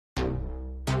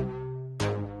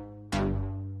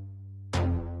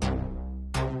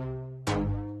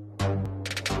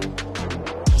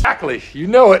Exactly. You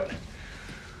know it.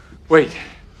 Wait,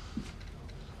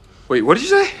 what did you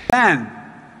say? Then,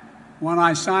 when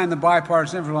I signed the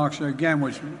bipartisan infrastructure again,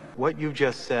 which... What you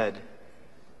just said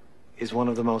is one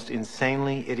of the most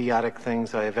insanely idiotic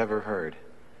things I have ever heard.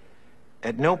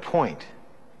 At no point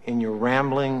in your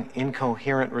rambling,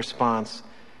 incoherent response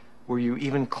were you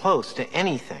even close to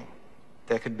anything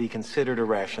that could be considered a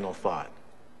rational thought.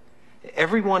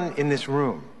 Everyone in this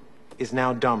room is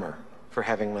now dumber for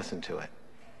having listened to it.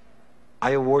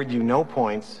 I award you no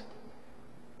points,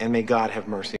 and may God have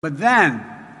mercy. But then,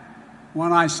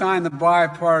 when I signed the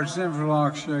bipartisan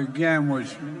infrastructure again,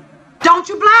 which... Don't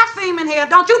you blaspheme in here!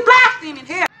 Don't you blaspheme in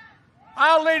here!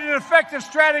 I'll lead an effective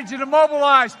strategy to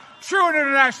mobilize true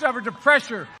international effort to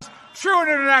pressure. True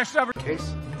international effort...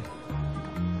 Case?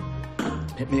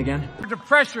 Hit me again? ...to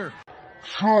pressure.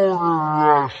 True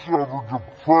international effort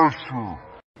to pressure.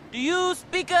 Do you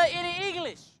speak any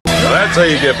English? Well, that's how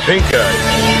you get pink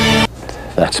eye.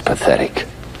 That's pathetic.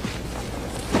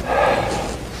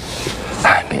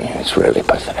 I mean, it's really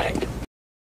pathetic.